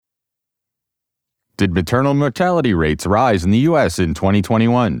Did maternal mortality rates rise in the U.S. in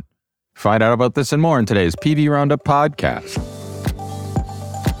 2021? Find out about this and more in today's PV Roundup podcast.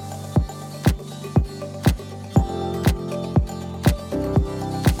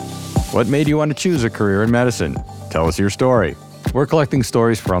 What made you want to choose a career in medicine? Tell us your story. We're collecting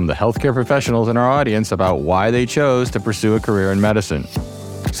stories from the healthcare professionals in our audience about why they chose to pursue a career in medicine.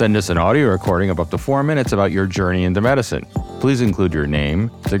 Send us an audio recording of up to 4 minutes about your journey into medicine. Please include your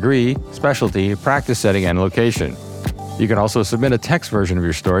name, degree, specialty, practice setting, and location. You can also submit a text version of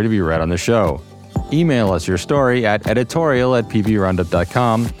your story to be read on the show. Email us your story at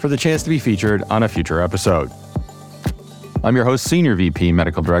editorial@pvroundup.com for the chance to be featured on a future episode. I'm your host, Senior VP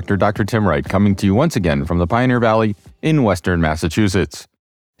Medical Director Dr. Tim Wright, coming to you once again from the Pioneer Valley in Western Massachusetts.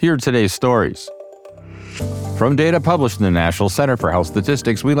 Here are today's stories. From data published in the National Center for Health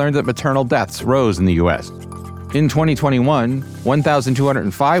Statistics, we learned that maternal deaths rose in the U.S. In 2021,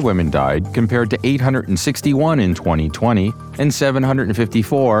 1,205 women died compared to 861 in 2020 and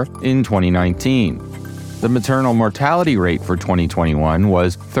 754 in 2019. The maternal mortality rate for 2021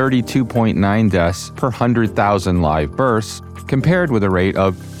 was 32.9 deaths per 100,000 live births, compared with a rate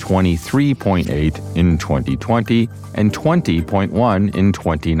of 23.8 in 2020 and 20.1 in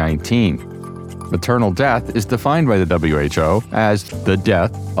 2019. Maternal death is defined by the WHO as the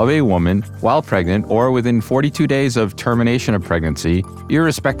death of a woman while pregnant or within 42 days of termination of pregnancy,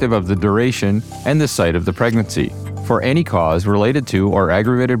 irrespective of the duration and the site of the pregnancy, for any cause related to or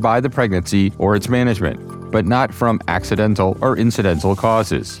aggravated by the pregnancy or its management, but not from accidental or incidental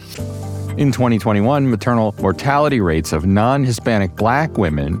causes. In 2021, maternal mortality rates of non-Hispanic Black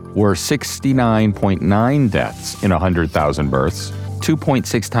women were 69.9 deaths in 100,000 births,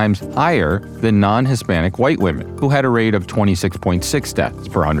 2.6 times higher than non-Hispanic white women, who had a rate of 26.6 deaths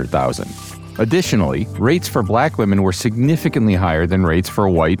per 100,000. Additionally, rates for Black women were significantly higher than rates for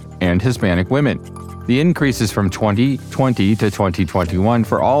white and Hispanic women. The increases from 2020 to 2021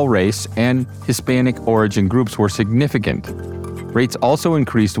 for all race and Hispanic origin groups were significant. Rates also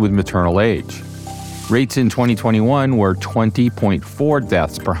increased with maternal age. Rates in 2021 were 20.4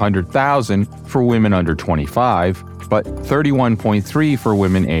 deaths per 100,000 for women under 25, but 31.3 for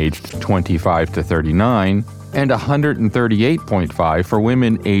women aged 25 to 39, and 138.5 for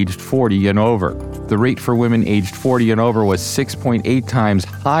women aged 40 and over. The rate for women aged 40 and over was 6.8 times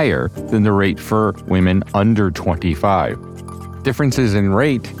higher than the rate for women under 25. Differences in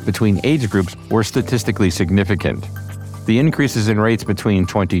rate between age groups were statistically significant. The increases in rates between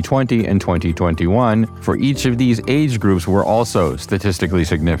 2020 and 2021 for each of these age groups were also statistically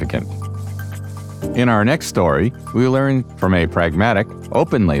significant. In our next story, we learn from a pragmatic,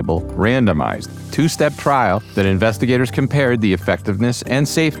 open-label, randomized, two-step trial that investigators compared the effectiveness and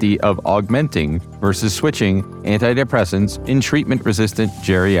safety of augmenting versus switching antidepressants in treatment-resistant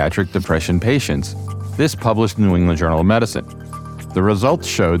geriatric depression patients. This published in the New England Journal of Medicine. The results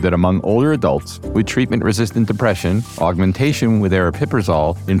showed that among older adults with treatment-resistant depression, augmentation with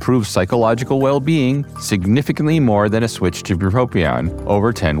aripiprazole improved psychological well-being significantly more than a switch to bupropion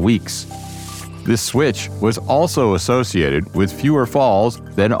over 10 weeks. This switch was also associated with fewer falls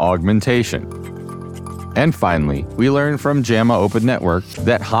than augmentation. And finally, we learned from JAMA Open Network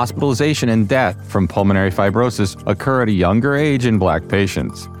that hospitalization and death from pulmonary fibrosis occur at a younger age in Black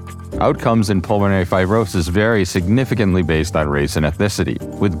patients. Outcomes in pulmonary fibrosis vary significantly based on race and ethnicity,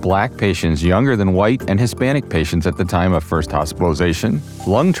 with Black patients younger than white and Hispanic patients at the time of first hospitalization,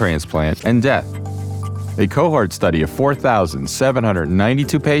 lung transplant, and death. A cohort study of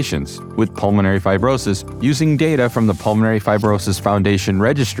 4,792 patients with pulmonary fibrosis using data from the Pulmonary Fibrosis Foundation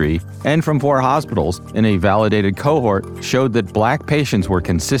Registry and from 4 hospitals in a validated cohort showed that Black patients were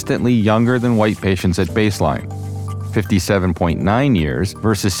consistently younger than white patients at baseline, 57.9 years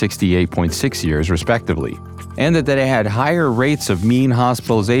versus 68.6 years respectively, and that they had higher rates of mean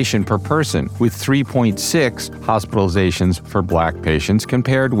hospitalization per person, with 3.6 hospitalizations for Black patients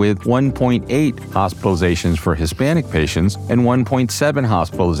compared with 1.8 hospitalizations for Hispanic patients and 1.7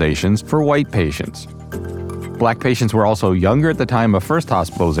 hospitalizations for white patients. Black patients were also younger at the time of first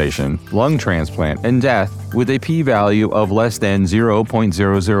hospitalization, lung transplant, and death, with a p-value of less than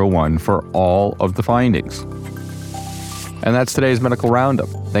 0.001 for all of the findings. And that's today's Medical Roundup.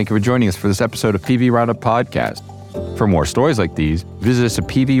 Thank you for joining us for this episode of PV Roundup Podcast. For more stories like these, visit us at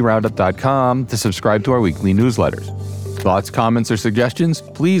PVRoundup.com to subscribe to our weekly newsletters. Thoughts, comments, or suggestions?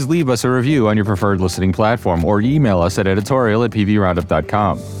 Please leave us a review on your preferred listening platform or email us at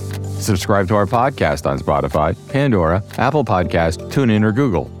editorial@pvroundup.com. Subscribe to our podcast on Spotify, Pandora, Apple Podcast, TuneIn, or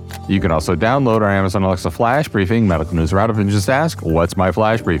Google. You can also download our Amazon Alexa Flash Briefing Medical News Roundup and just ask, "What's my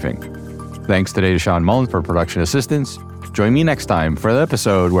Flash Briefing?" Thanks today to Sean Mullins for production assistance. Join me next time for the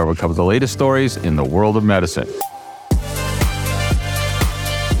episode where we'll cover the latest stories in the world of medicine.